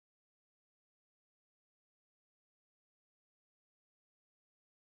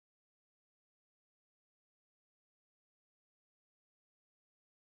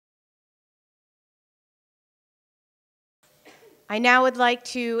I now would like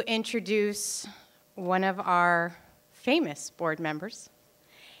to introduce one of our famous board members,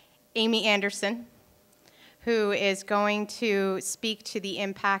 Aimee Anderson, who is going to speak to the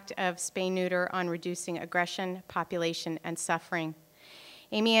impact of spay-neuter on reducing aggression, population, and suffering.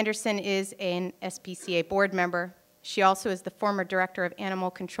 Aimee Anderson is an SPCA board member. She also is the former director of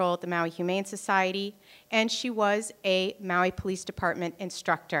animal control at the Maui Humane Society, and she was a Maui Police Department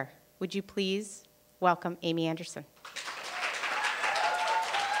instructor. Would you please welcome Aimee Anderson?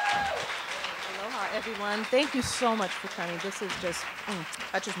 Aloha, everyone. Thank you so much for coming. This is just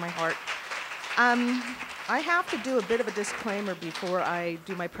touches my heart. I have to do a bit of a disclaimer before I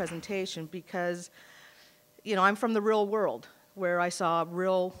do my presentation because, you know, I'm from the real world where I saw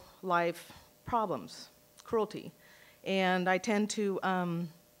real life problems, cruelty. And I tend to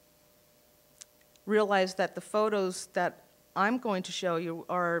realize that the photos that I'm going to show you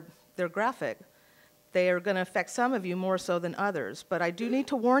they're graphic. They are going to affect some of you more so than others. But I do need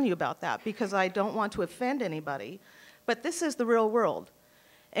to warn you about that because I don't want to offend anybody. But this is the real world.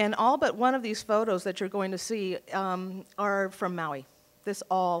 And all but one of these photos that you're going to see are from Maui. This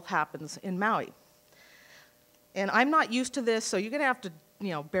all happens in Maui. And I'm not used to this, so you're going to have to,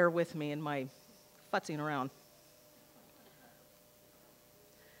 bear with me in my futzing around.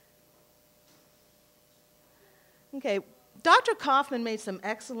 Okay, Dr. Kaufman made some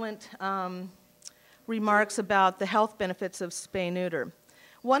excellent remarks about the health benefits of spay-neuter.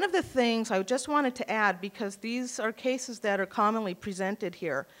 One of the things I just wanted to add, because these are cases that are commonly presented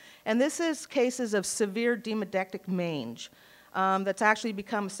here, and this is cases of severe demodectic mange that's actually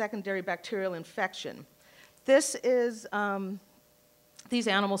become a secondary bacterial infection. This is, these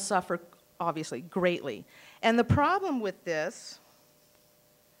animals suffer, obviously, greatly. And the problem with this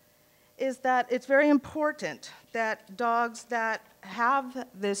is that it's very important that dogs that have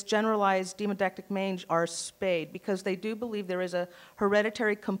this generalized demodectic mange are spayed because they do believe there is a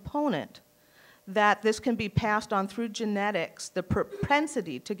hereditary component that this can be passed on through genetics, the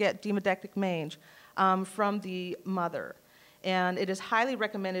propensity to get demodectic mange from the mother. And it is highly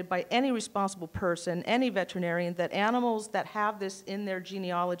recommended by any responsible person, any veterinarian, that animals that have this in their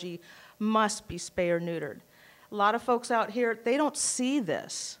genealogy must be spay or neutered. A lot of folks out here, they don't see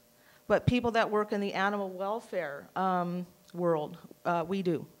this. But people that work in the animal welfare world, we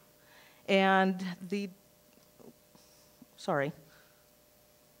do. And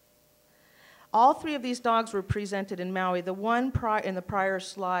all three of these dogs were presented in Maui. The one in the prior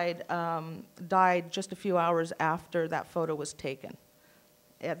slide died just a few hours after that photo was taken.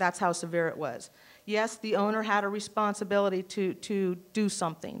 That's how severe it was. Yes, the owner had a responsibility to do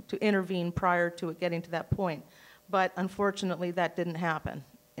something, to intervene prior to it getting to that point. But unfortunately, that didn't happen.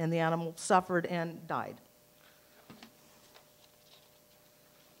 And the animal suffered and died.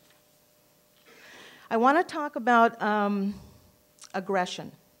 I want to talk about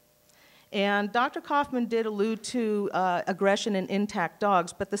aggression. And Dr. Kaufman did allude to aggression in intact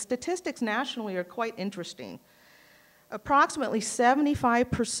dogs, but the statistics nationally are quite interesting. Approximately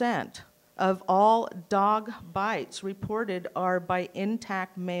 75% of all dog bites reported are by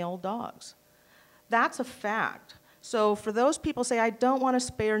intact male dogs. That's a fact. So for those people say, I don't want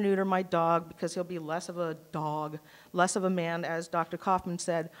to spay or neuter my dog because he'll be less of a dog, less of a man, as Dr. Kaufman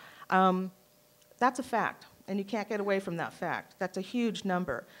said, that's a fact, and you can't get away from that fact. That's a huge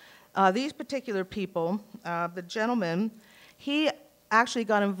number. These particular people, the gentleman, he actually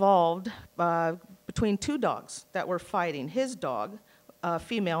got involved between two dogs that were fighting. His dog,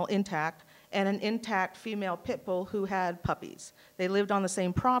 female, intact, and an intact female pit bull who had puppies. They lived on the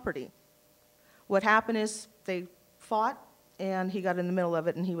same property. What happened is they fought, and he got in the middle of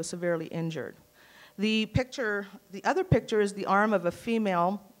it, and he was severely injured. The other picture is the arm of a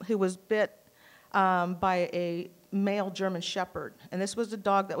female who was bit by a male German Shepherd. And this was a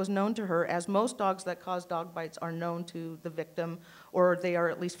dog that was known to her, as most dogs that cause dog bites are known to the victim, or they are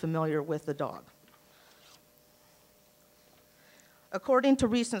at least familiar with the dog. According to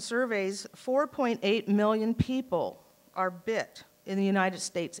recent surveys, 4.8 million people are bit in the United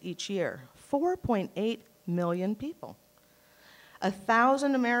States each year. 4.8 million people.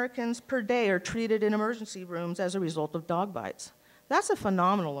 1,000 Americans per day are treated in emergency rooms as a result of dog bites. That's a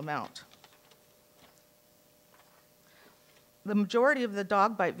phenomenal amount. The majority of the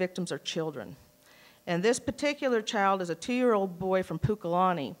dog bite victims are children. And this particular child is a 2-year-old boy from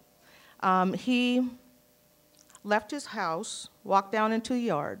Pukalani. He left his house, walked down into the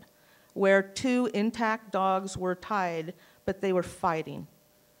yard, where 2 intact dogs were tied, but they were fighting.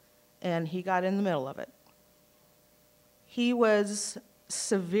 And he got in the middle of it. He was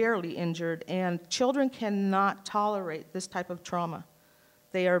severely injured, and children cannot tolerate this type of trauma.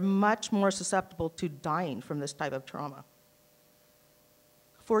 They are much more susceptible to dying from this type of trauma.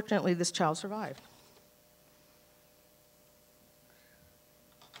 Fortunately, this child survived.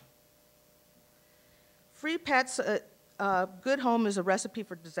 Free pets, good home is a recipe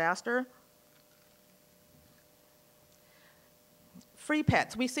for disaster. Free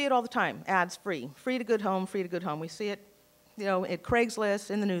pets, we see it all the time, ads free. Free to good home, free to good home. We see it, you know, at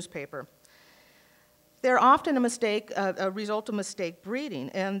Craigslist, in the newspaper. They're often a mistake, a result of mistake breeding.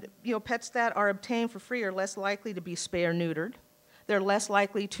 And, you know, pets that are obtained for free are less likely to be spay or neutered. They're less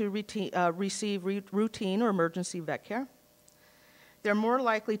likely to receive routine or emergency vet care. They're more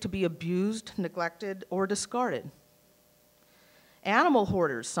likely to be abused, neglected, or discarded. Animal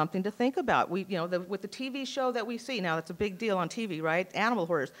hoarders, something to think about. We, you know, with the TV show that we see, now that's a big deal on TV, right? Animal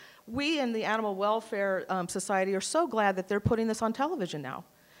hoarders. We in the Animal Welfare Society are so glad that they're putting this on television now,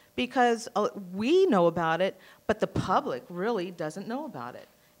 because we know about it, but the public really doesn't know about it.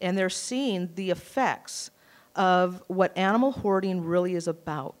 And they're seeing the effects of what animal hoarding really is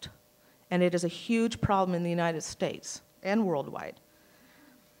about. And it is a huge problem in the United States and worldwide.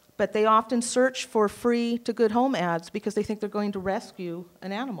 But they often search for free to good home ads because they think they're going to rescue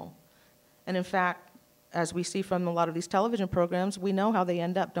an animal. And in fact, as we see from a lot of these television programs, we know how they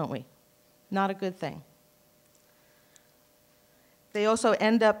end up, don't we? Not a good thing. They also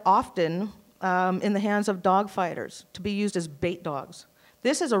end up often in the hands of dog fighters to be used as bait dogs.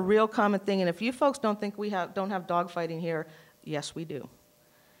 This is a real common thing, and if you folks don't think we don't have dog fighting here, yes, we do.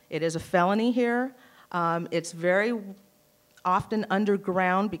 It is a felony here. It's very often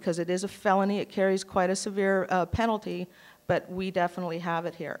underground because it is a felony. It carries quite a severe penalty, but we definitely have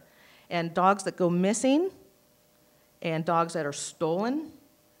it here. And dogs that go missing, and dogs that are stolen,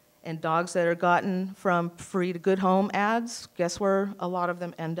 and dogs that are gotten from free to good home ads, guess where a lot of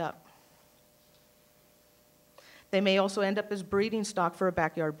them end up? They may also end up as breeding stock for a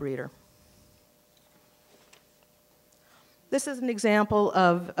backyard breeder. This is an example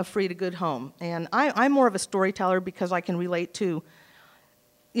of a free to good home. And I'm more of a storyteller because I can relate to,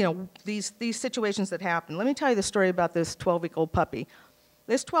 you know, these situations that happen. Let me tell you the story about this 12-week-old puppy.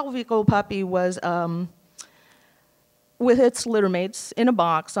 This 12-week-old puppy was with its littermates in a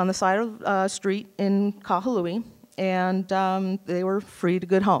box on the side of the street in Kahului, and they were free to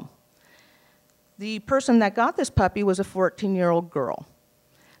good home. The person that got this puppy was a 14-year-old girl.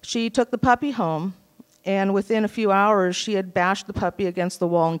 She took the puppy home, and within a few hours, she had bashed the puppy against the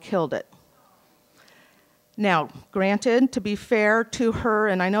wall and killed it. Now, granted, to be fair to her,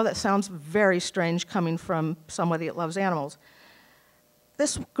 and I know that sounds very strange coming from somebody that loves animals,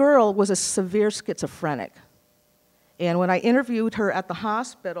 this girl was a severe schizophrenic. And when I interviewed her at the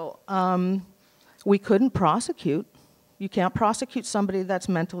hospital, we couldn't prosecute. You can't prosecute somebody that's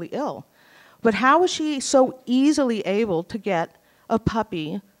mentally ill. But how was she so easily able to get a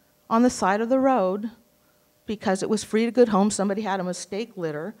puppy on the side of the road because it was free to good home, somebody had a mistake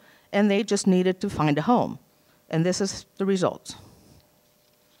litter, and they just needed to find a home? And this is the results.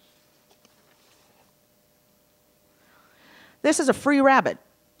 This is a free rabbit,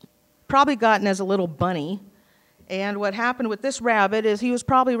 probably gotten as a little bunny. And what happened with this rabbit is he was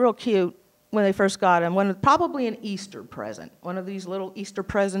probably real cute when they first got him, probably an Easter present, one of these little Easter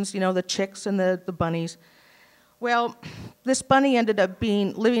presents, you know, the chicks and the bunnies. Well, this bunny ended up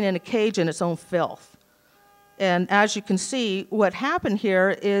living in a cage in its own filth. And as you can see, what happened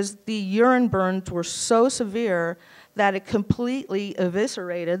here is the urine burns were so severe that it completely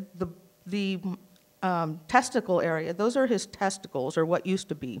eviscerated the testicle area. Those are his testicles, or what used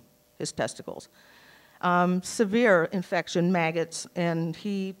to be his testicles. Severe infection, maggots, and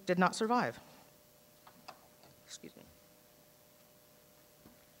he did not survive. Excuse me.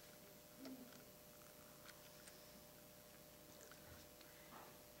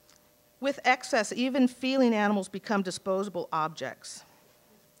 With excess, even feeding animals become disposable objects.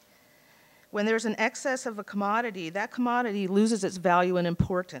 When there's an excess of a commodity, that commodity loses its value and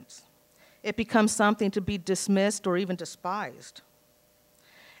importance. It becomes something to be dismissed or even despised.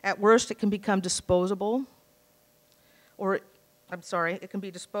 At worst, it can become disposable, it can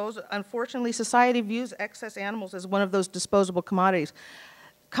be disposed. Unfortunately, society views excess animals as one of those disposable commodities.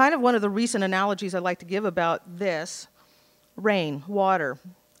 Kind of one of the recent analogies I'd like to give about this: rain, water.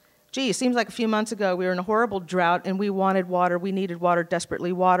 Gee, it seems like a few months ago we were in a horrible drought and we wanted water, we needed water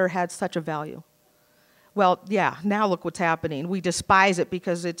desperately. Water had such a value. Well, yeah, now look what's happening. We despise it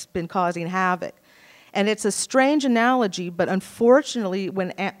because it's been causing havoc. And it's a strange analogy, but unfortunately,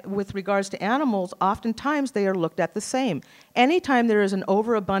 with regards to animals, oftentimes they are looked at the same. Anytime there is an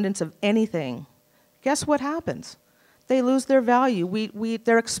overabundance of anything, guess what happens? They lose their value.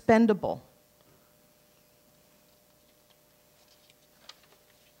 They're expendable.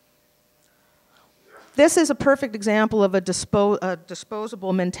 This is a perfect example of a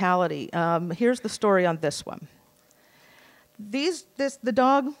disposable mentality. Here's the story on this one. The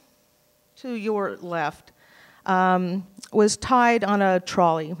dog to your left was tied on a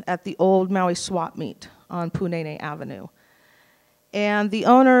trolley at the old Maui swap meet on Punene Avenue. And the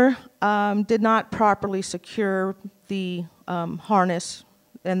owner did not properly secure the harness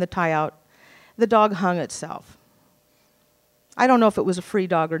and the tie-out. The dog hung itself. I don't know if it was a free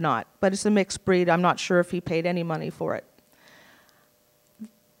dog or not, but it's a mixed breed. I'm not sure if he paid any money for it.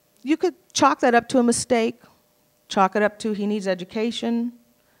 You could chalk that up to a mistake, chalk it up to he needs education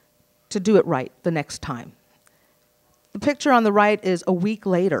to do it right the next time. The picture on the right is a week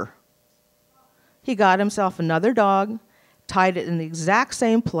later. He got himself another dog, tied it in the exact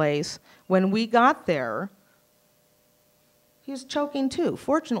same place. When we got there, he was choking too.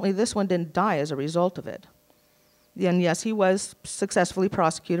 Fortunately, this one didn't die as a result of it. And yes, he was successfully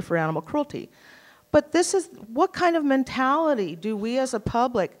prosecuted for animal cruelty. But this is, what kind of mentality do we as a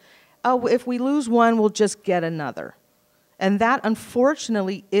public, oh, if we lose one, we'll just get another. And that,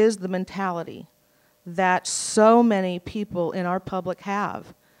 unfortunately, is the mentality that so many people in our public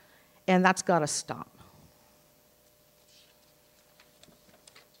have. And that's got to stop.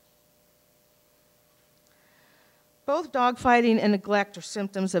 Both dogfighting and neglect are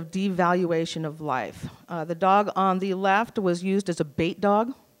symptoms of devaluation of life. The dog on the left was used as a bait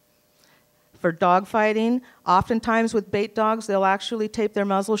dog for dogfighting. Oftentimes with bait dogs, they'll actually tape their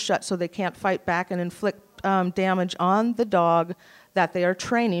muzzle shut so they can't fight back and inflict damage on the dog that they are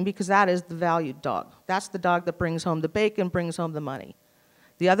training, because that is the valued dog. That's the dog that brings home the bacon, brings home the money.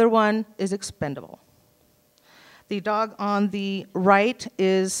 The other one is expendable. The dog on the right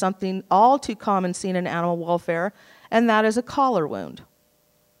is something all too common seen in animal welfare, and that is a collar wound.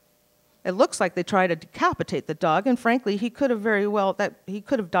 It looks like they try to decapitate the dog, and frankly, he could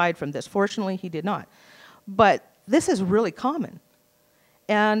have died from this. Fortunately, he did not. But this is really common.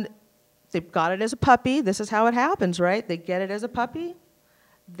 And they've got it as a puppy. This is how it happens, right? They get it as a puppy.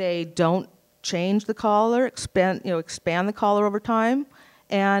 They don't change the collar, expand the collar over time,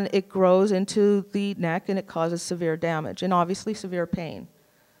 and it grows into the neck and it causes severe damage and obviously severe pain.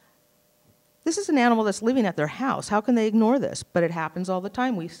 This is an animal that's living at their house. How can they ignore this? But it happens all the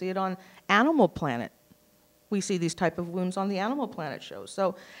time. We see it on Animal Planet. We see these type of wounds on the Animal Planet shows.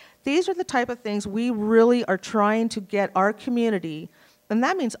 So these are the type of things we really are trying to get our community, and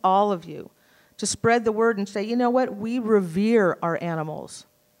that means all of you, to spread the word and say, you know what, we revere our animals.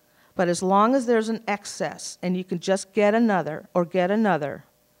 But as long as there's an excess and you can just get another,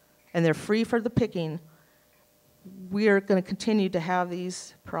 and they're free for the picking, we are going to continue to have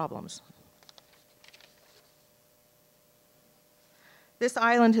these problems. This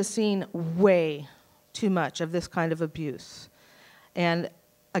island has seen way too much of this kind of abuse. And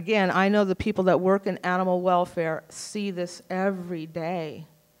again, I know the people that work in animal welfare see this every day.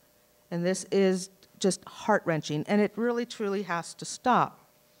 And this is just heart-wrenching, and it really, truly has to stop.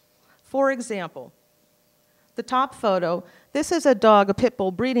 For example, the top photo, this is a dog, a pit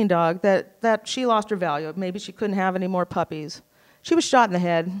bull breeding dog, that she lost her value. Maybe she couldn't have any more puppies. She was shot in the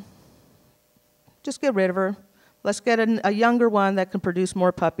head. Just get rid of her. Let's get a younger one that can produce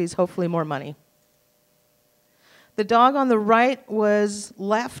more puppies, hopefully more money. The dog on the right was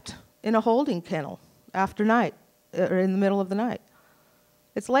left in a holding kennel after night, or in the middle of the night.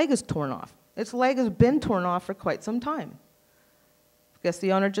 Its leg is torn off. Its leg has been torn off for quite some time. I guess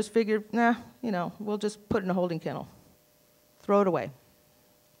the owner just figured, nah, we'll just put it in a holding kennel. Throw it away.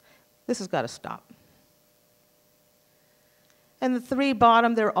 This has got to stop. And the three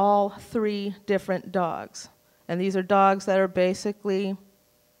bottom, they're all three different dogs. And these are dogs that are basically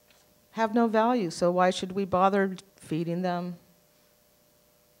have no value, so why should we bother feeding them?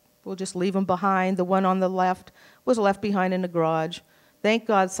 We'll just leave them behind. The one on the left was left behind in the garage. Thank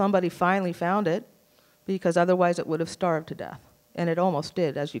God somebody finally found it, because otherwise it would have starved to death. And it almost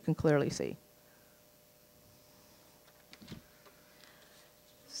did, as you can clearly see.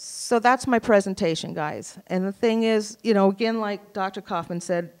 So that's my presentation, guys. And the thing is, again, like Dr. Kaufman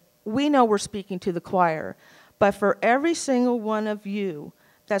said, we know we're speaking to the choir, but for every single one of you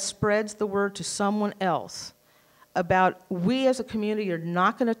that spreads the word to someone else about we as a community are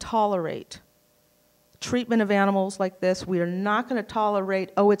not going to tolerate treatment of animals like this. We are not going to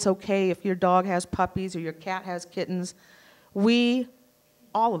tolerate, oh, it's okay if your dog has puppies or your cat has kittens. We,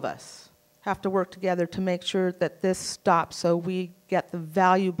 all of us, have to work together to make sure that this stops so we get the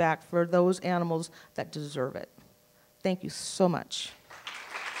value back for those animals that deserve it. Thank you so much.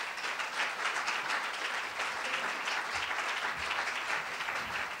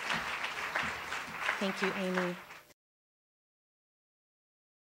 Thank you, Aimee.